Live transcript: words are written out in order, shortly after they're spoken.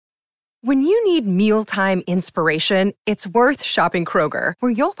When you need mealtime inspiration, it's worth shopping Kroger,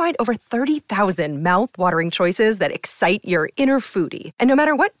 where you'll find over 30,000 mouth-watering choices that excite your inner foodie. And no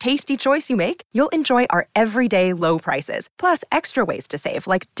matter what tasty choice you make, you'll enjoy our everyday low prices, plus extra ways to save,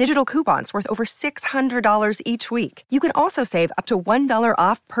 like digital coupons worth over $600 each week. You can also save up to $1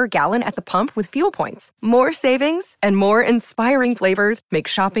 off per gallon at the pump with fuel points. More savings and more inspiring flavors make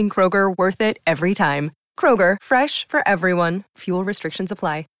shopping Kroger worth it every time. Kroger, fresh for everyone. Fuel restrictions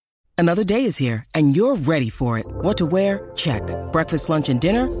apply. Another day is here, and you're ready for it. What to wear? Check. Breakfast, lunch, and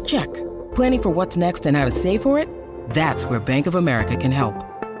dinner? Check. Planning for what's next and how to save for it? That's where Bank of America can help.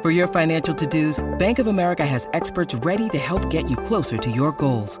 For your financial to-dos, Bank of America has experts ready to help get you closer to your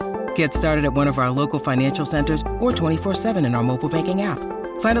goals. Get started at one of our local financial centers or 24/7 in our mobile banking app.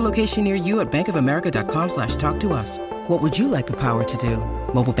 Find a location near you at bankofamerica.com/talktous. What would you like the power to do?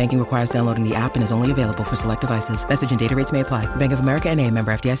 Mobile banking requires downloading the app and is only available for select devices. Message and data rates may apply. Bank of America N.A.,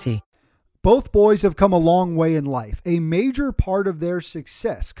 member FDIC. Both boys have come a long way in life. A major part of their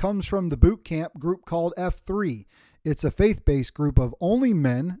success comes from the boot camp group called F3. It's a faith-based group of only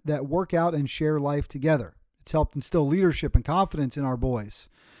men that work out and share life together. It's helped instill leadership and confidence in our boys.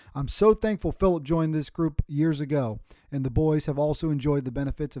 I'm so thankful Philip joined this group years ago, and the boys have also enjoyed the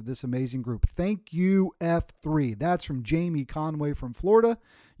benefits of this amazing group. Thank you, F3. That's from Jamie Conway from Florida.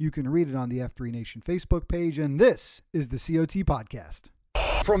 You can read it on the F3 Nation Facebook page, and this is the COT Podcast.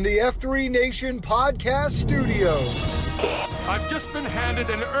 From the F3 Nation Podcast Studios. I've just been handed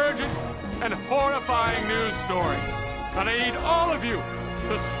an urgent and horrifying news story, and I need all of you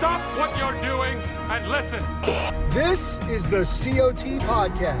to stop what you're doing and listen. This is the COT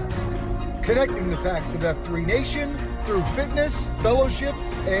Podcast, connecting the packs of F3 Nation through fitness, fellowship,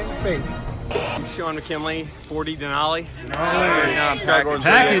 and faith. I'm Sean McKinley, 40 Denali. Package.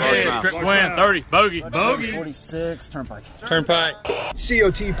 Trip plan 30. Bogey. 46, Turnpike.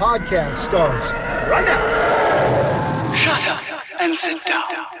 COT Podcast starts right now. Shut up and sit down.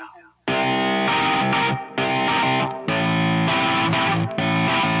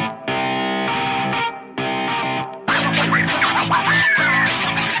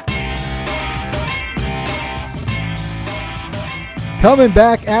 Coming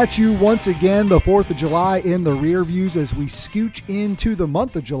back at you once again, the 4th of July in the rear views as we scooch into the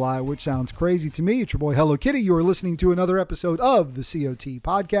month of July, which sounds crazy to me. It's your boy Hello Kitty. You are listening to another episode of the COT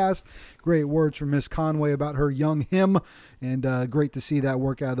Podcast. Great words from Miss Conway about her young him, and great to see that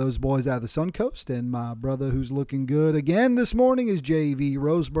work out of those boys out of the Suncoast. And my brother who's looking good again this morning is JV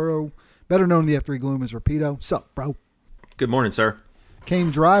Roseboro, better known in the F3 Gloom as Rapido. Sup, bro? Good morning, sir.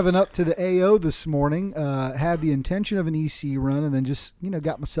 Came driving up to the AO this morning, had the intention of an EC run, and then just,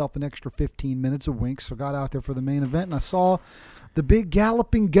 got myself an extra 15 minutes of winks. So got out there for the main event, and I saw the big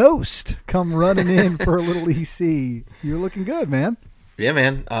galloping ghost come running in for a little EC. You're looking good, man. Yeah,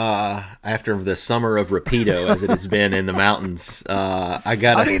 man. After the summer of Rapido, as it has been in the mountains, I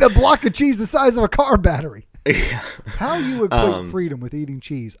need a block of cheese the size of a car battery. How you equate freedom with eating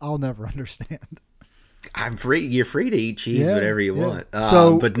cheese, I'll never understand. I'm free. You're free to eat cheese, whatever you want.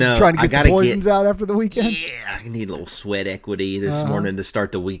 But no, trying to get the poisons out after the weekend. Yeah, I need a little sweat equity this morning to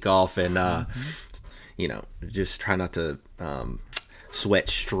start the week off, and just try not to sweat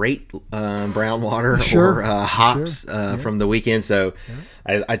straight brown water or hops from the weekend. So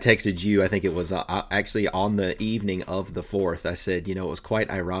I texted you. I think it was actually on the evening of the 4th. I said, it was quite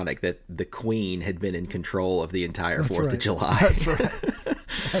ironic that the Queen had been in control of the entire 4th of July. That's right.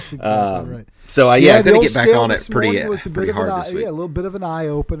 That's exactly right. So I got to get back on it pretty hard this week. Yeah, a little bit of an eye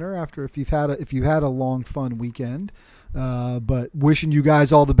opener after if you had a long fun weekend. But wishing you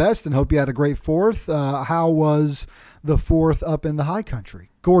guys all the best and hope you had a great 4th. How was the 4th up in the high country?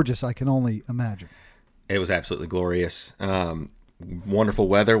 Gorgeous, I can only imagine. It was absolutely glorious. Wonderful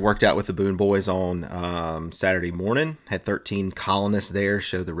weather. Worked out with the Boone Boys on Saturday morning. Had 13 colonists there.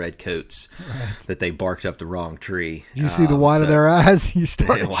 Show the redcoats that they barked up the wrong tree. You see the white of their eyes? You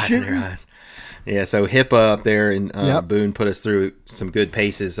started shooting? Yeah, so HIPAA up there in Boone put us through some good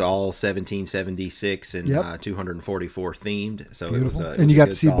paces, all 1776 and 244 themed. So it was and you got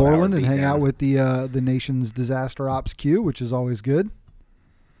to see Borland and hang out with the nation's disaster ops Q, which is always good.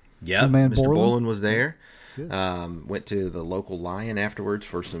 Yeah, Mr. Borland was there. Went to the local Lion afterwards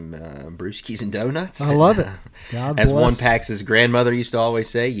for some brewskis and donuts. I love it. God As bless. one Pax's grandmother used to always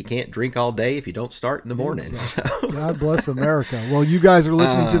say, you can't drink all day if you don't start in the morning. Exactly. So. God bless America. Well, you guys are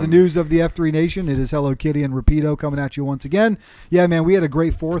listening to the news of the F3 Nation. It is Hello Kitty and Rapido coming at you once again. Yeah, man, we had a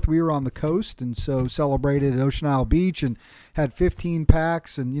great 4th. We were on the coast, and so celebrated at Ocean Isle Beach and had 15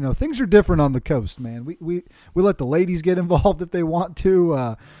 packs, and things are different on the coast, man. We let the ladies get involved if they want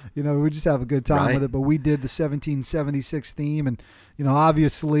to. We just have a good time with it. But we did did the 1776 theme, and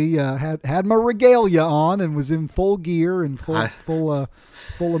obviously had my regalia on and was in full gear and full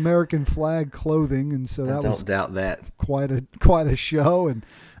American flag clothing, and so that don't doubt that. Quite a show, and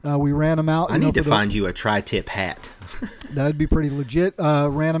we ran them out. I need to find you a tri-tip hat. That'd be pretty legit.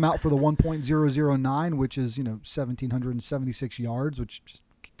 Ran them out for the 1.009, which is 1,776 yards, which just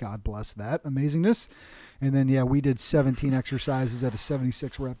God bless that amazingness. And then, we did 17 exercises at a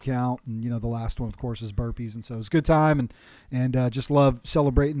 76 rep count. And, the last one, of course, is burpees. And so it was a good time and just love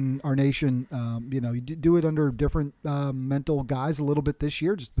celebrating our nation. You do it under different mental guise a little bit this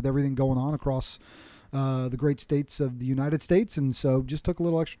year, just with everything going on across the great states of the United States. And so just took a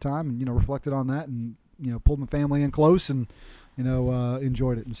little extra time and, reflected on that and, pulled my family in close and,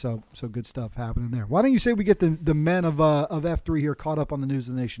 enjoyed it. And so good stuff happening there. Why don't you say we get the men of F3 here caught up on the news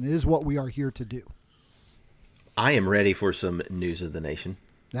of the nation? It is what we are here to do. I am ready for some news of the nation.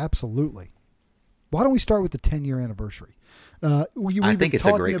 Absolutely. Why don't we start with the 10-year anniversary? I think it's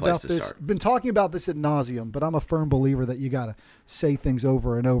a great place to start. Been talking about this ad nauseum, but I'm a firm believer that you got to say things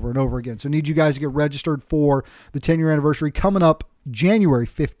over and over and over again. So need you guys to get registered for the 10-year anniversary coming up January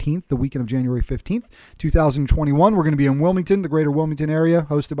 15th, the weekend of January 15th, 2021. We're going to be in Wilmington, the greater Wilmington area,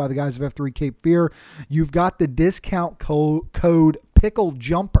 hosted by the guys of F3 Cape Fear. You've got the discount code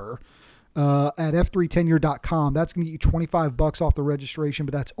PICKLEJUMPER at f3tenure.com. That's going to get you $25 off the registration,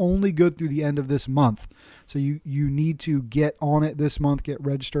 but that's only good through the end of this month. So you need to get on it this month, get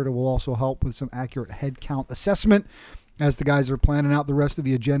registered. It will also help with some accurate head count assessment as the guys are planning out the rest of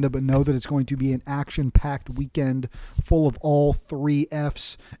the agenda, but know that it's going to be an action-packed weekend full of all three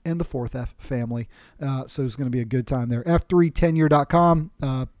Fs and the fourth F family. So it's going to be a good time there. f3tenure.com.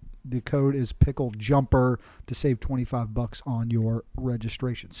 The code is PICKLEJUMPER to save $25 on your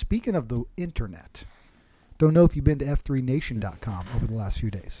registration. Speaking of the internet, don't know if you've been to f3nation.com over the last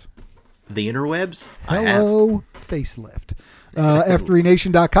few days. The interwebs? Hello, facelift.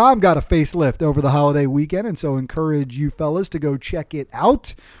 F3nation.com got a facelift over the holiday weekend, and so encourage you fellas to go check it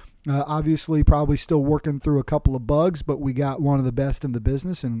out. Obviously, probably still working through a couple of bugs, but we got one of the best in the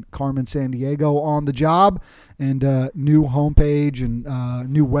business, and Carmen Sandiego on the job, and new homepage and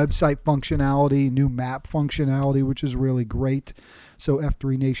new website functionality, new map functionality, which is really great. So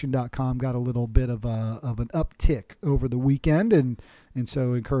F3Nation.com got a little bit of an uptick over the weekend, and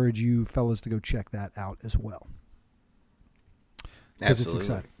so encourage you fellas to go check that out as well. Because it's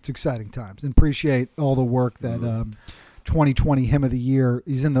exciting. It's exciting times, and appreciate all the work that 2020 Him of the Year.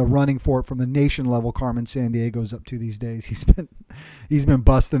 He's in the running for it from the nation level. Carmen Sandiego's up to these days. He's been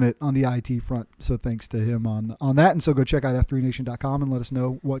busting it on the IT front. So thanks to him on that. And so go check out f3nation.com and let us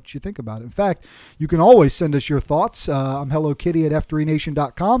know what you think about it. In fact, you can always send us your thoughts. I'm Hello Kitty at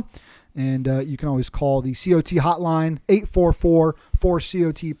f3nation.com. And you can always call the COT hotline,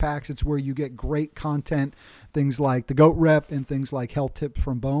 844-4COT-PACS. It's where you get great content, things like the GOAT Rep and things like health tips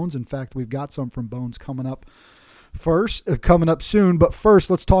from Bones. In fact, we've got some from Bones coming up soon. But first,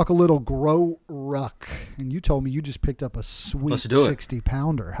 let's talk a little Grow Ruck. And you told me you just picked up a sweet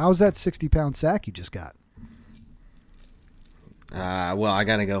 60-pounder. How's that 60-pound sack you just got? Well, I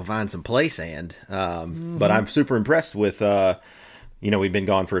got to go find some play sand. But I'm super impressed with... we've been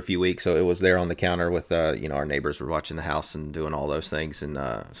gone for a few weeks, so it was there on the counter with, our neighbors were watching the house and doing all those things. And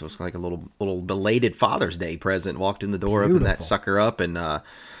so it's like a little belated Father's Day present. Walked in the door, opened that sucker up, and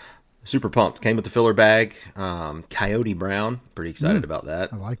super pumped. Came with the filler bag. Coyote Brown. Pretty excited about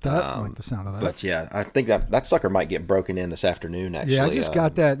that. I like that. I like the sound of that. But, yeah, I think that sucker might get broken in this afternoon, actually. Yeah, I just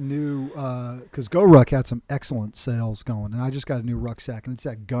got that new, because Go Ruck had some excellent sales going, and I just got a new rucksack, and it's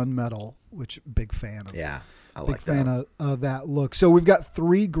that gunmetal, which big fan of. Yeah. Big fan of that look. So we've got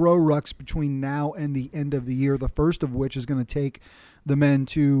 3 Grow Rucks between now and the end of the year, the first of which is going to take the men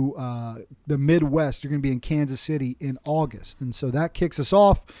to the Midwest. You're going to be in Kansas City in August. And so that kicks us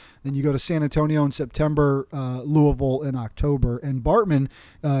off. Then you go to San Antonio in September, Louisville in October. And Bartman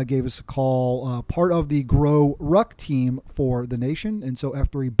gave us a call, part of the Grow Ruck team for the nation. And so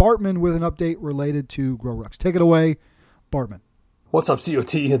F3 Bartman with an update related to Grow Rucks. Take it away, Bartman. What's up,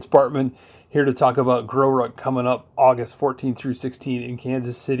 COT? It's Bartman here to talk about Grow Ruck coming up August 14 through 16 in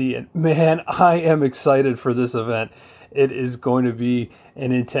Kansas City. And man, I am excited for this event. It is going to be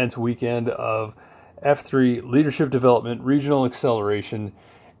an intense weekend of F3 leadership development, regional acceleration.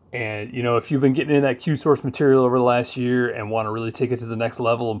 And, if you've been getting in that Q-Source material over the last year and want to really take it to the next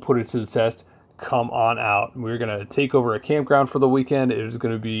level and put it to the test, come on out. We're going to take over a campground for the weekend. It is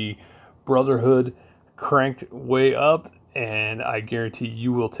going to be brotherhood cranked way up. And I guarantee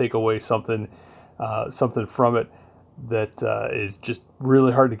you will take away something from it that is just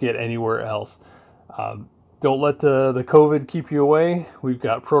really hard to get anywhere else. don't let the COVID keep you away. We've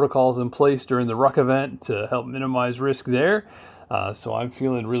got protocols in place during the Ruck event to help minimize risk there. So I'm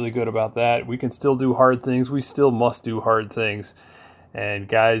feeling really good about that. We can still do hard things. We still must do hard things. And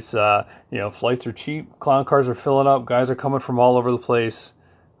guys, flights are cheap. Clown cars are filling up. Guys are coming from all over the place.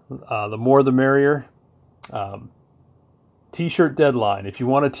 The more the merrier. T-shirt deadline. If you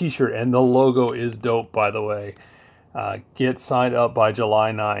want a T-shirt, and the logo is dope, by the way, get signed up by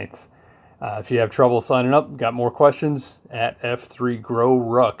July 9th. If you have trouble signing up, got more questions, at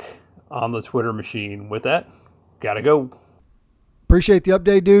F3GrowRuck on the Twitter machine. With that, gotta go. Appreciate the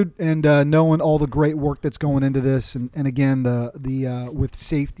update, dude, and knowing all the great work that's going into this, and again, the with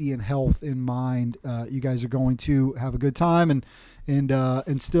safety and health in mind, you guys are going to have a good time,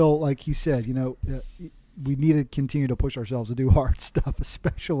 and still, like he said, we need to continue to push ourselves to do hard stuff,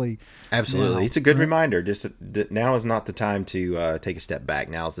 especially. Absolutely. now. It's a good reminder. Just that now is not the time to take a step back.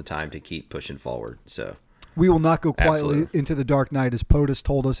 Now is the time to keep pushing forward. So we will not go quietly Absolutely. into the dark night, as POTUS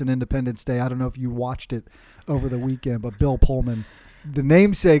told us in Independence Day. I don't know if you watched it over the weekend, but Bill Pullman, the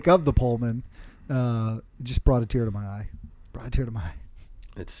namesake of the Pullman, just brought a tear to my eye.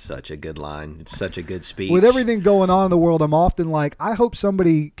 It's such a good line. It's such a good speech. With everything going on in the world, I'm often like, I hope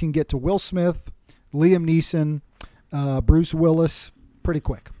somebody can get to Will Smith, Liam Neeson, Bruce Willis pretty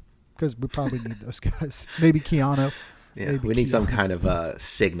quick, because we probably need those guys. Maybe Keanu. Yeah, we need some kind of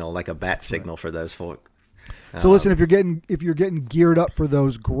signal, like a bat signal for those folk. So listen, if you're getting geared up for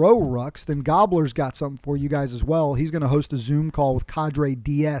those Grow Rucks, then Gobbler's got something for you guys as well. He's going to host a Zoom call with Cadre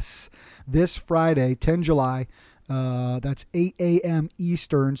DS this Friday, 10 July. That's 8 a.m.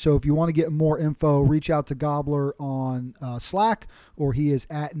 Eastern. So if you want to get more info, reach out to Gobbler on Slack, or he is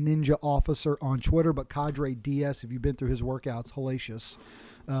at Ninja Officer on Twitter. But Cadre DS, if you've been through his workouts, hellacious.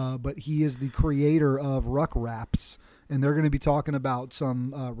 But he is the creator of Ruck Wraps, and they're going to be talking about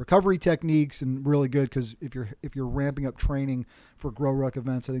some recovery techniques, and really good, because if you're ramping up training for Grow Ruck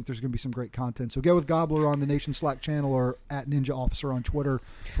events, I think there's going to be some great content. So get with Gobbler on the Nation Slack channel or at Ninja Officer on Twitter.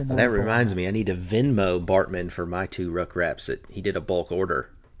 That reminds me, I need to Venmo Bartman for my 2 Ruck Wraps that he did a bulk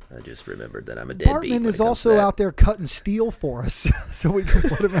order. I just remembered that I'm a deadbeat. Bartman is also out there cutting steel for us, so we can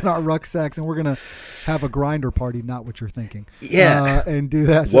put him in our rucksacks, and we're going to have a grinder party, not what you're thinking. Yeah. And do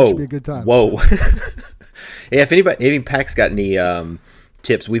that, so it should be a good time. Whoa. Yeah, if any Pack's got any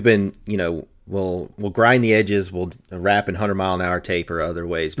tips, we've been, we'll grind the edges, we'll wrap in 100-mile-an-hour tape or other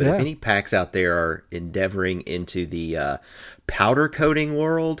ways. But if any Packs out there are endeavoring into the powder coating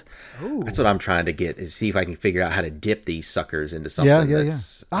world, that's what I'm trying to get, is see if I can figure out how to dip these suckers into something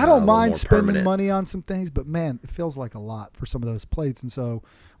that's I don't mind more spending permanent. money on some things, but man, it feels like a lot for some of those plates. And so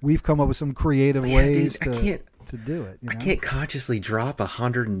we've come up with some creative ways to do it. I can't consciously drop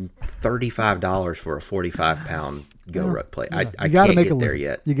 $135 for a 45-pound Go Ruck plate. I can't get there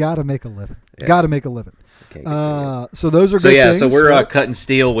yet. You got to make a living. Yeah. Got to make a living. So those are good things. So we're cutting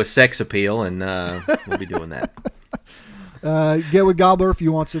steel with sex appeal, and we'll be doing that. Get with Gobbler if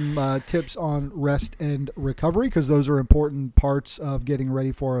you want some tips on rest and recovery, because those are important parts of getting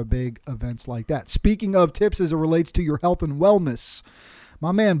ready for a big events like that. Speaking of tips as it relates to your health and wellness,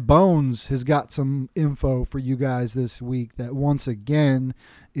 my man Bones has got some info for you guys this week that once again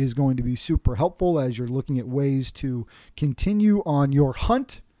is going to be super helpful as you're looking at ways to continue on your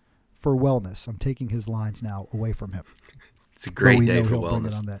hunt for wellness. I'm taking his lines now away from him. It's a great day for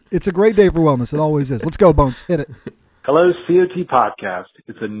wellness. It's a great day for wellness. It always is. Let's go, Bones. Hit it. Hello, COT Podcast.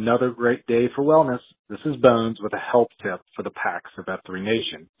 It's another great day for wellness. This is Bones with a health tip for the Packs of F3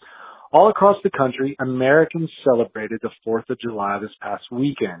 Nation. All across the country, Americans celebrated the 4th of July this past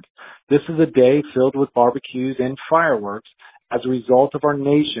weekend. This is a day filled with barbecues and fireworks as a result of our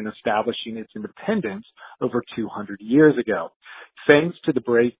nation establishing its independence over 200 years ago. Thanks to the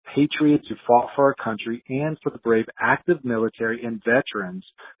brave patriots who fought for our country and for the brave active military and veterans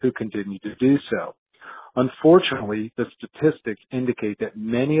who continue to do so. Unfortunately, the statistics indicate that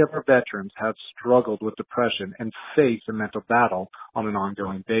many of our veterans have struggled with depression and face a mental battle on an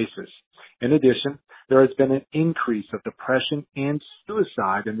ongoing basis. In addition, there has been an increase of depression and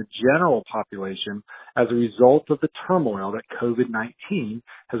suicide in the general population as a result of the turmoil that COVID-19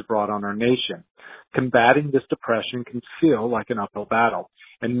 has brought on our nation. Combating this depression can feel like an uphill battle,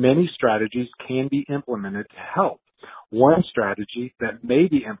 and many strategies can be implemented to help. One strategy that may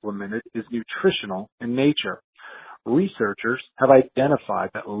be implemented is nutritional in nature. Researchers have identified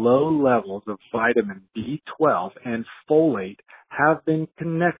that low levels of vitamin B12 and folate have been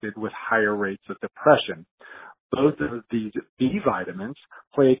connected with higher rates of depression. Both of these B vitamins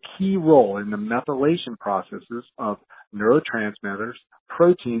play a key role in the methylation processes of neurotransmitters,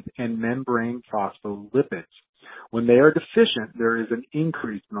 proteins, and membrane phospholipids. When they are deficient, there is an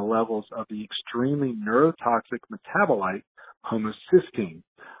increase in the levels of the extremely neurotoxic metabolite homocysteine.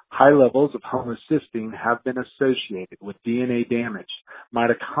 High levels of homocysteine have been associated with DNA damage,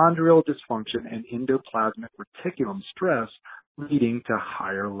 mitochondrial dysfunction, and endoplasmic reticulum stress, leading to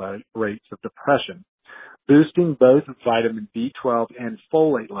higher rates of depression. Boosting both vitamin B12 and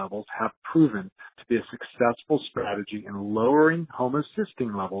folate levels have proven to be a successful strategy in lowering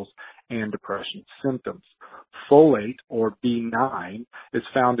homocysteine levels and depression symptoms. Folate, or B9, is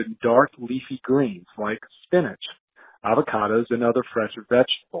found in dark leafy greens like spinach, avocados, and other fresh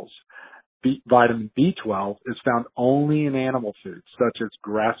vegetables. Vitamin B12 is found only in animal foods such as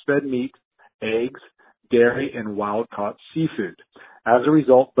grass-fed meat, eggs, dairy, and wild-caught seafood. As a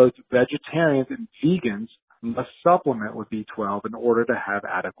result, both vegetarians and vegans must supplement with B12 in order to have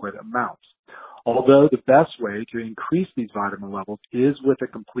adequate amounts. Although the best way to increase these vitamin levels is with a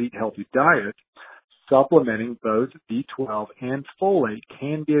complete healthy diet, supplementing both B12 and folate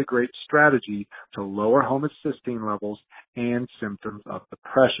can be a great strategy to lower homocysteine levels and symptoms of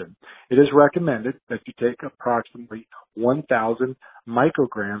depression. It is recommended that you take approximately 1,000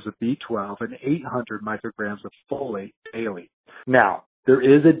 micrograms of B12 and 800 micrograms of folate daily. Now, there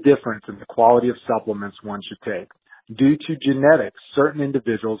is a difference in the quality of supplements one should take. Due to genetics, certain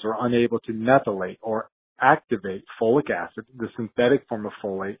individuals are unable to methylate or activate folic acid, the synthetic form of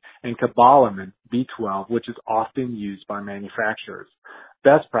folate, and cobalamin, B12, which is often used by manufacturers.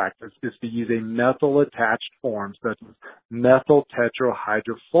 Best practice is to use a methyl-attached form such as methyl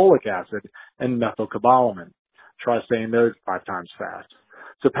tetrahydrofolic acid and methylcobalamin. Try saying those 5 times fast.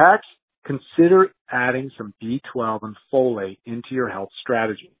 So PAX, consider adding some B12 and folate into your health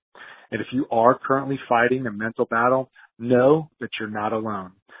strategy. And if you are currently fighting a mental battle, know that you're not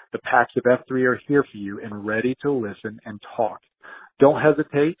alone. The PAX of F3 are here for you and ready to listen and talk. Don't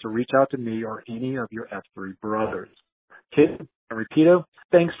hesitate to reach out to me or any of your F3 brothers. Kid and Rapido,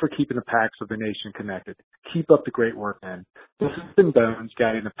 thanks for keeping the PAX of the nation connected. Keep up the great work, man. This has been Bones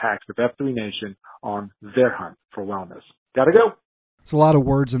guiding the PAX of F3 Nation on their hunt for wellness. Gotta go. It's a lot of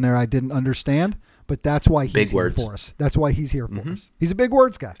words in there I didn't understand, but that's why he's here for us. That's why he's here for us. He's a big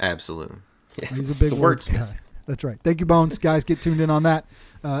words guy. Absolutely. Yeah. He's a big words guy. That's right. Thank you, Bones. Guys, get tuned in on that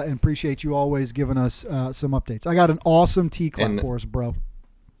and appreciate you always giving us some updates. I got an awesome T-clap for us, bro.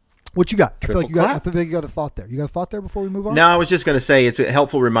 What you got? I feel like you got a thought there. You got a thought there before we move on? No, I was just going to say it's a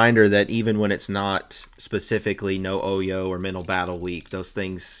helpful reminder that even when it's not specifically no OYO or mental battle week, those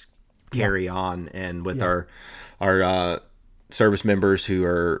things carry on. And with our service members who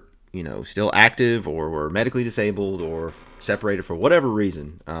are, still active or were medically disabled or separated for whatever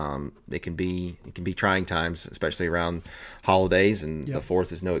reason, it can be trying times, especially around holidays, and the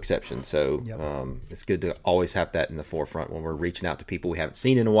 4th is no exception. So it's good to always have that in the forefront when we're reaching out to people we haven't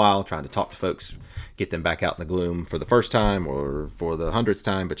seen in a while, trying to talk to folks, get them back out in the gloom for the first time or for the 100th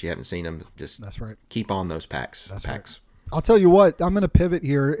time, but you haven't seen them. Just keep on those packs. Right. I'll tell you what, I'm going to pivot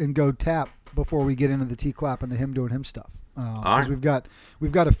here and go tap before we get into the T-clap and the him doing him stuff. Because we've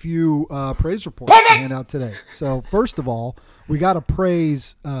got a few praise reports to hand out today. So first of all, we got a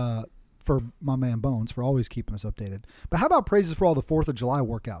praise for my man Bones for always keeping us updated. But how about praises for all the 4th of July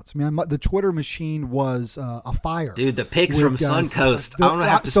workouts? Man, the Twitter machine was a fire. Dude, the pics from Suncoast. I'm gonna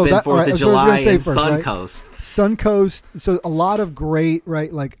have to spend 4th of July in Suncoast. Right? Suncoast. So a lot of great,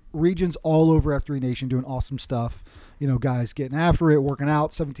 right? Like regions all over F3 Nation doing awesome stuff. Guys getting after it, working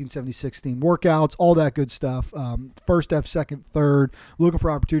out, 17, 70, 16 workouts, all that good stuff. First F, second, third, looking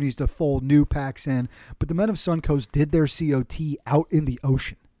for opportunities to fold new packs in. But the men of Suncoast did their COT out in the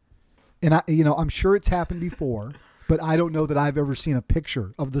ocean. And I'm sure it's happened before, but I don't know that I've ever seen a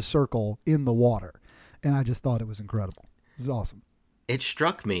picture of the circle in the water. And I just thought it was incredible. It was awesome. It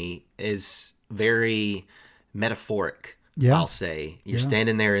struck me as very metaphoric. I'll say you're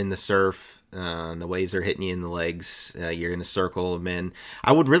standing there in the surf. The waves are hitting you in the legs. You're in a circle of men.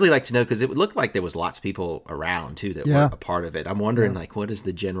 I would really like to know, because it looked like there was lots of people around too that were a part of it. I'm wondering, what is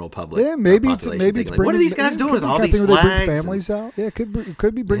the general public? Yeah, maybe it's bringing, what are these guys doing with all these flags? Bring families out. Yeah,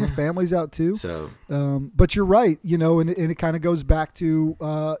 could be bringing families out too. So, but you're right. And it kind of goes back to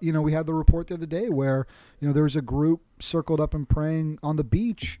we had the report the other day where there was a group circled up and praying on the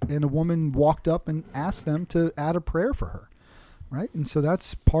beach, and a woman walked up and asked them to add a prayer for her. Right, and so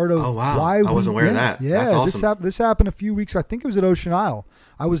that's part of why I wasn't aware of that. Yeah, that's awesome. This happened a few weeks. I think it was at Ocean Isle.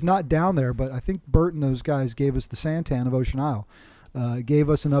 I was not down there, but I think Bert and those guys gave us the Santan of Ocean Isle. Gave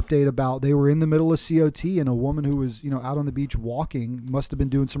us an update about they were in the middle of COT, and a woman who was out on the beach walking must have been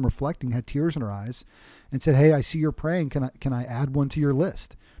doing some reflecting, had tears in her eyes, and said, "Hey, I see you're praying. Can I add one to your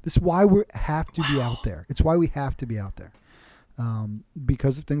list?" This is why we have to be out there. It's why we have to be out there.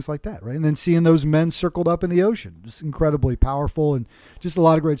 because of things like that, right? And then seeing those men circled up in the ocean, just incredibly powerful and just a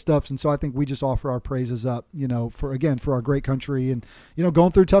lot of great stuff. And so I think we just offer our praises up, for our great country and,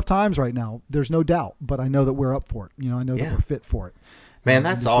 going through tough times right now. There's no doubt, but I know that we're up for it. I know that we're fit for it. Man,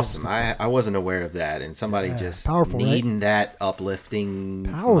 that's awesome. I wasn't aware of that. And somebody just powerful, needing right? that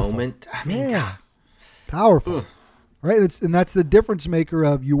uplifting moment. I mean, God. Powerful. Ugh. Right? And that's the difference maker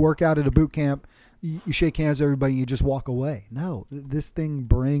of you work out at a boot camp, you shake hands with everybody, you just walk away. No, this thing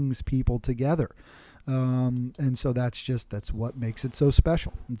brings people together. And so that's what makes it so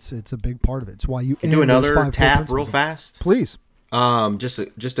special. It's a big part of it. It's why you do another tap real fast. Please. Just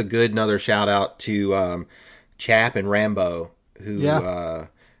a good another shout out to Chap and Rambo who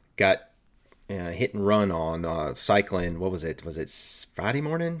got hit and run on cycling. What was it? Was it Friday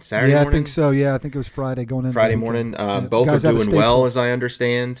morning? Saturday morning? I think so. Yeah, I think it was Friday going in. Friday morning. Both are doing well, as I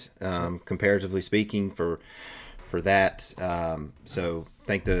understand, comparatively speaking, for that. So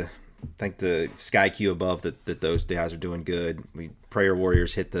thank the Sky Q above that those guys are doing good. Prayer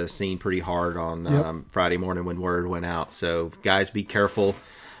Warriors hit the scene pretty hard on Friday morning when word went out. So guys, be careful.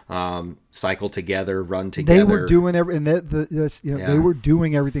 Cycle together, run together. They were doing they were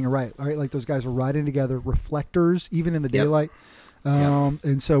doing everything right. All right, like those guys were riding together, reflectors, even in the daylight.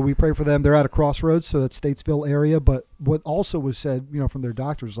 And so we pray for them. They're at a crossroads, so that's Statesville area. But what also was said, from their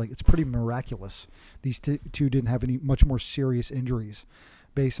doctors, like it's pretty miraculous. These two didn't have any much more serious injuries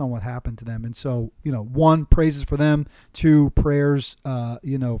based on what happened to them. And so, one, praises for them. Two, prayers,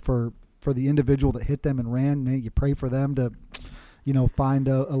 for the individual that hit them and ran. Man, you pray for them to find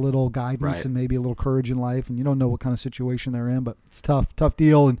a little guidance and maybe a little courage in life. And you don't know what kind of situation they're in, but it's tough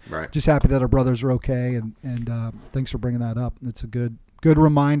deal. And just happy that our brothers are okay. And thanks for bringing that up. It's a good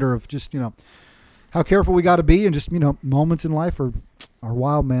reminder of just, how careful we got to be. And just, moments in life are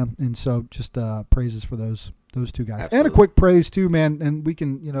wild, man. And so just praises for those two guys. Absolutely. And a quick praise too, man. And we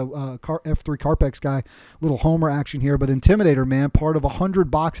can, F3 Carpex guy, little homer action here, but Intimidator, man, part of 100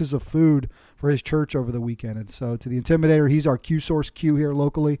 boxes of food for his church over the weekend. And so to the Intimidator, he's our Q-Source Q here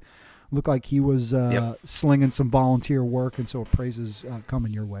locally. Looked like he was slinging some volunteer work, and so praises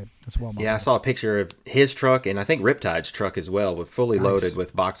coming your way as well. I saw a picture of his truck, and I think Riptide's truck as well, with fully loaded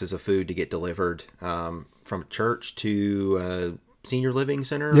with boxes of food to get delivered from a church to senior living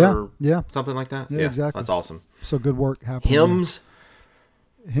center or something like that. Yeah, exactly. That's awesome. So good work happening.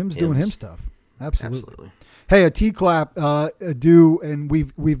 Hymns doing him stuff. Absolutely. Hey, a T-Clap and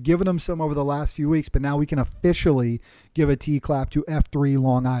we've given them some over the last few weeks, but now we can officially give a T-Clap to F3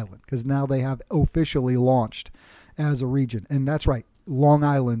 Long Island because now they have officially launched as a region. And that's right, Long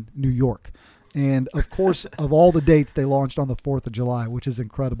Island, New York. And, of course, of all the dates, they launched on the 4th of July, which is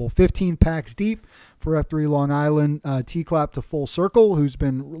incredible. 15 packs deep for F3 Long Island. T-Clap to Full Circle, who's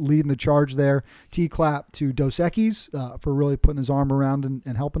been leading the charge there. T-Clap to Dos Equis for really putting his arm around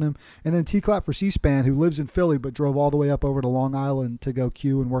and helping him. And then T-Clap for C-SPAN, who lives in Philly but drove all the way up over to Long Island to go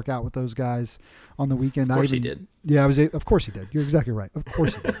queue and work out with those guys on the weekend. Of course he did. Yeah, of course he did. You're exactly right. Of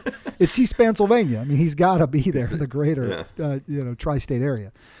course he did. It's C-SPAN, Pennsylvania. I mean, he's got to be there in the greater tri-state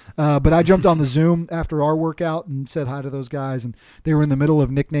area. But I jumped on the Zoom after our workout and said hi to those guys, and they were in the middle of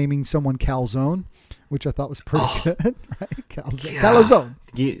nicknaming someone Calzone, which I thought was pretty good. Right? Calzone.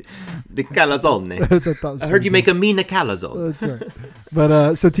 The calzone. I heard you make a mina calzone. That's right.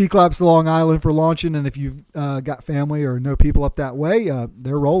 But so T-Claps to Long Island for launching, and if you've got family or know people up that way,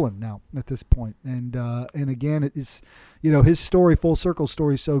 they're rolling now at this point. And again, it's his story, Full Circle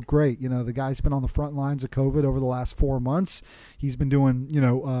story, is so great. The guy's been on the front lines of COVID over the last 4 months. He's been doing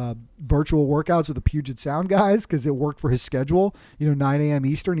virtual workouts with the Puget Sound guys because it worked for his schedule. 9 a.m.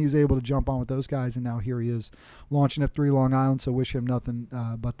 Eastern, he was able to jump on with those guys, and now here he is launching F3 Long Island. So wish him nothing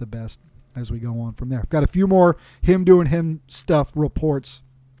but the best as we go on from there. I've got a few more him doing him stuff reports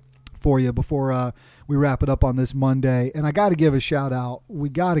for you before we wrap it up on this Monday. And I got to give a shout out. We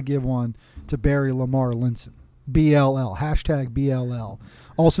got to give one to Barry Lamar Linson, BLL, hashtag BLL,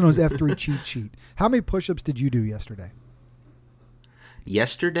 also known as F3 Cheat Sheet. How many push-ups did you do yesterday?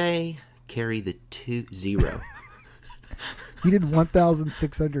 Yesterday, carry the 0. He did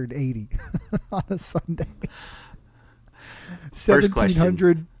 1,680 on a Sunday.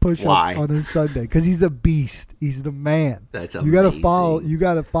 1,700 push-ups on a Sunday because he's a beast. He's the man. That's amazing. You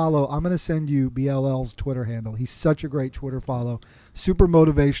got to follow. I'm going to send you BLL's Twitter handle. He's such a great Twitter follow. Super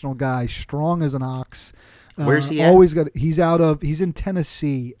motivational guy. Strong as an ox. Where's he at? He's in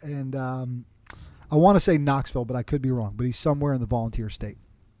Tennessee, and I want to say Knoxville, but I could be wrong. But he's somewhere in the volunteer state.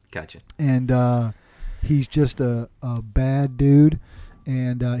 Gotcha. And he's just a bad dude.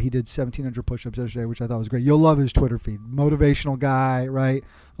 and he did 1,700 push-ups yesterday, which I thought was great. You'll love his Twitter feed. Motivational guy, right?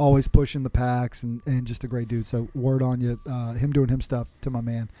 Always pushing the packs and just a great dude. So word on you, him doing him stuff to my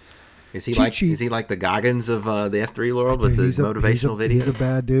man. Is he like the Goggins of the F3 world with his motivational videos? He's a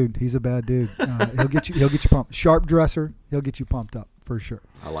bad dude. He'll get you pumped. Sharp dresser. He'll get you pumped up for sure.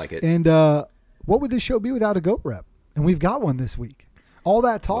 I like it. And what would this show be without a GOAT rep? And we've got one this week. All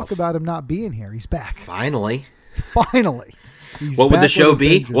that talk about him not being here. He's back. Finally. What would the show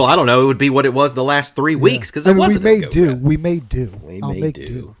be? Well, I don't know. It would be what it was the last 3 weeks because it wasn't. We may do.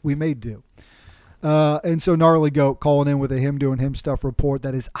 And so Gnarly Goat calling in with a him doing him stuff report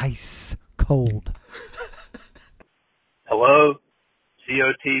that is ice cold. Hello,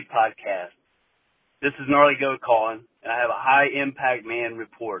 COT podcast. This is Gnarly Goat calling, and I have a high impact man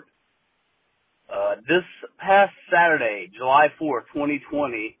report. This past Saturday, July 4th,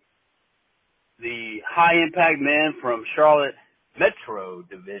 2020, the high impact man from Charlotte Metro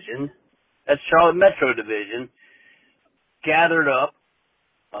Division, gathered up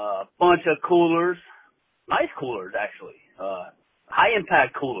a bunch of coolers, nice coolers actually, high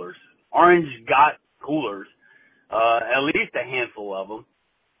impact coolers, Orange Got coolers, at least a handful of them,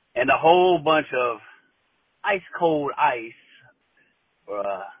 and a whole bunch of ice cold ice,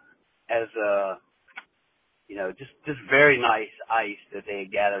 just very nice ice that they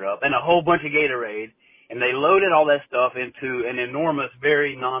had gathered up, and a whole bunch of Gatorade, and they loaded all that stuff into an enormous,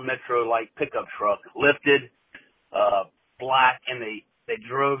 very non-metro-like pickup truck, lifted, black, and they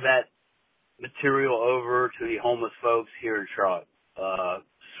drove that material over to the homeless folks here in Charlotte.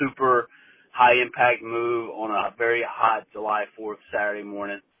 Super high-impact move on a very hot July 4th Saturday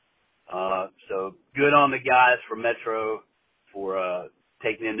morning. So good on the guys from Metro for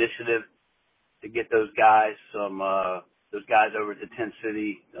taking the initiative to get those guys over to Tent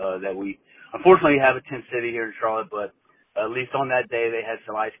City that we unfortunately have a Tent City here in Charlotte, but at least on that day they had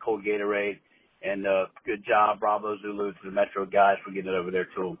some ice-cold Gatorade, and good job, Bravo Zulu, to the Metro guys for getting it over there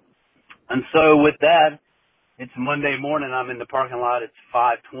to them. And so with that, it's Monday morning. I'm in the parking lot. It's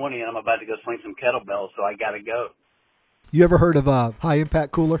 5:20, and I'm about to go swing some kettlebells, so I got to go. You ever heard of a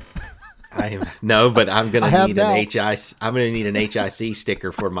high-impact cooler? No, but I'm going to need an HIC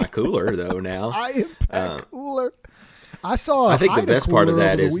sticker for my cooler though now. High-impact cooler. I think the best part of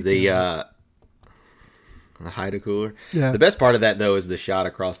that is the Haida cooler. Yeah. The best part of that though is the shot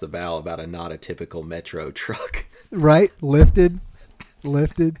across the bow about not a typical Metro truck. Right, lifted.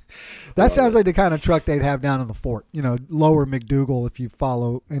 That sounds like the kind of truck they'd have down in the fort. Lower McDougal, if you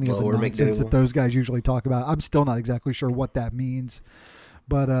follow any of the nonsense that those guys usually talk about. I'm still not exactly sure what that means,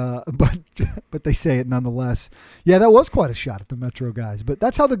 but they say it nonetheless. Yeah, that was quite a shot at the Metro guys, but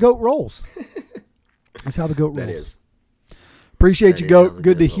that's how the GOAT rolls. That is. Appreciate you, GOAT.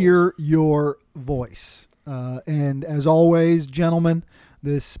 Good to hear your voice. And as always, gentlemen,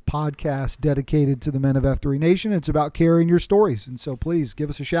 this podcast dedicated to the men of F3 Nation. It's about carrying your stories. And so please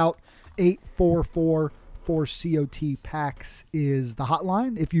give us a shout. 844-4COT-PAX is the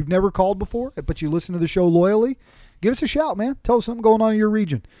hotline. If you've never called before, but you listen to the show loyally, give us a shout, man. Tell us something going on in your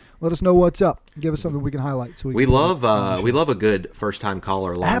region. Let us know what's up. Give us something we can highlight. So we love a good first-time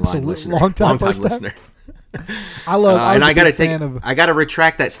caller, long-time listener. Long-time listener. I got to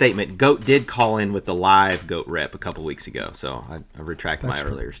retract that statement. GOAT did call in with the live GOAT rep a couple weeks ago, so I retract my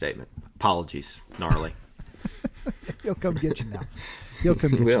earlier statement. Apologies, Gnarly. He'll come get you now. You.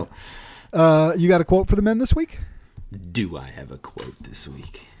 You got a quote for the men this week? Do I have a quote this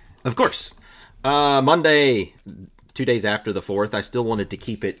week? Of course. Monday, 2 days after the 4th, I still wanted to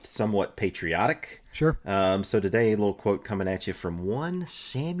keep it somewhat patriotic. Sure. So today, a little quote coming at you from one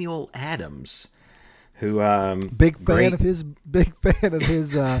Samuel Adams, who big fan of his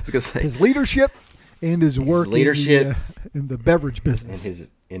leadership and his work in the beverage business,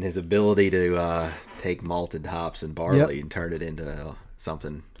 and his ability to take malted hops and barley and turn it into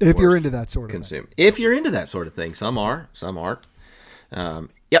something. If you're into that sort of thing. If you're into that sort of thing, some are, some aren't.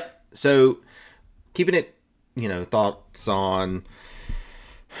 Yep. So keeping it, thoughts on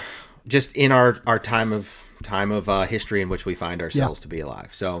just in our time of history in which we find ourselves to be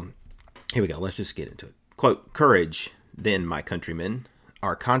alive. So here we go. Let's just get into it. Quote, "Courage, then, my countrymen.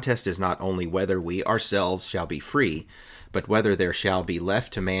 Our contest is not only whether we ourselves shall be free, but whether there shall be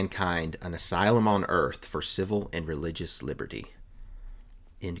left to mankind an asylum on earth for civil and religious liberty."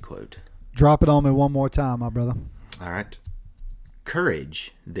 End quote. Drop it on me one more time, my brother. All right.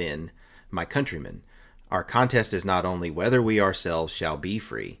 "Courage, then, my countrymen. Our contest is not only whether we ourselves shall be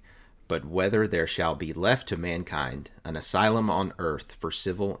free, but whether there shall be left to mankind an asylum on earth for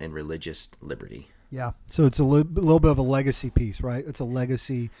civil and religious liberty." Yeah. So it's a little bit of a legacy piece, right? It's a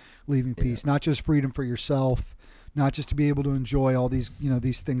legacy leaving piece, not just freedom for yourself, not just to be able to enjoy all these,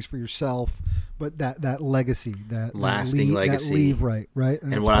 these things for yourself, but that legacy, that lasting legacy, that leave, right?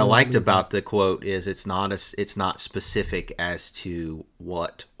 And what I liked about the quote is it's not specific as to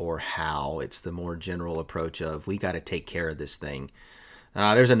what or how. It's the more general approach of we got to take care of this thing.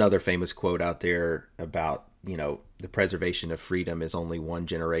 There's another famous quote out there about, the preservation of freedom is only one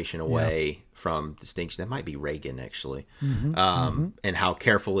generation away from distinction. That might be Reagan, actually. And how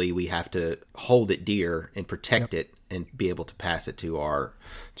carefully we have to hold it dear and protect it and be able to pass it to our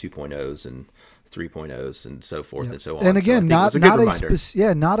 2.0s and 3.0s and so forth and so on. And again, so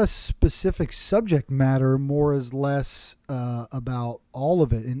not a specific subject matter, more is less about all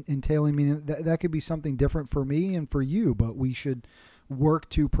of it, entailing, meaning that could be something different for me and for you, but we should work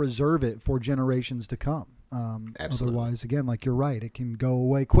to preserve it for generations to come. Otherwise, again, like you're right, it can go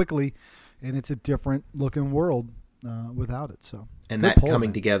away quickly, and it's a different looking world without it. So, and that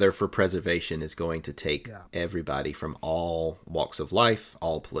coming together for preservation is going to take everybody from all walks of life,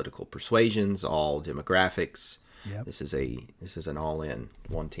 all political persuasions, all demographics. Yep. This is an all-in,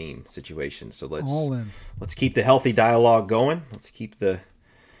 one team situation. So let's keep the healthy dialogue going. Let's keep the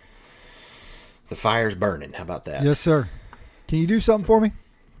fires burning. How about that? Yes, sir. Can you do something for me?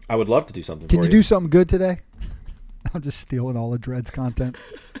 I would love to do something for you. Can you do something good today? I'm just stealing all of Dread's content.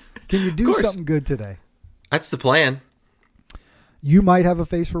 Can you do something good today? That's the plan. You might have a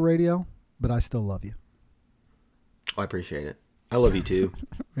face for radio, but I still love you. I appreciate it. I love you too.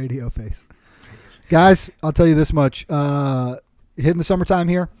 Radio face. Guys, I'll tell you this much. Hitting the summertime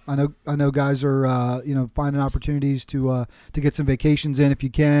here. I know guys are finding opportunities to get some vacations in if you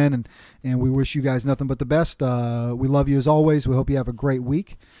can, and we wish you guys nothing but the best. We love you as always. We hope you have a great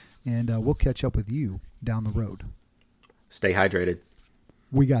week, and we'll catch up with you down the road. Stay hydrated.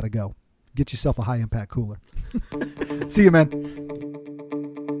 We got to go. Get yourself a high-impact cooler. See you, man.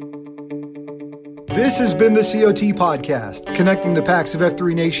 This has been the COT Podcast, connecting the packs of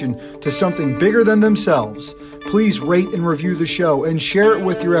F3 Nation to something bigger than themselves. Please rate and review the show and share it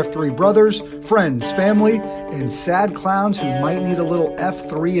with your F3 brothers, friends, family, and sad clowns who might need a little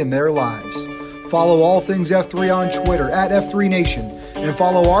F3 in their lives. Follow all things F3 on Twitter at F3 Nation and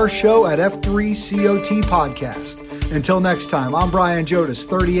follow our show at F3COT Podcast. Until next time, I'm Brian Jodas,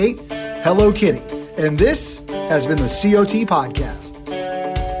 38, Hello Kitty, and this has been the COT Podcast.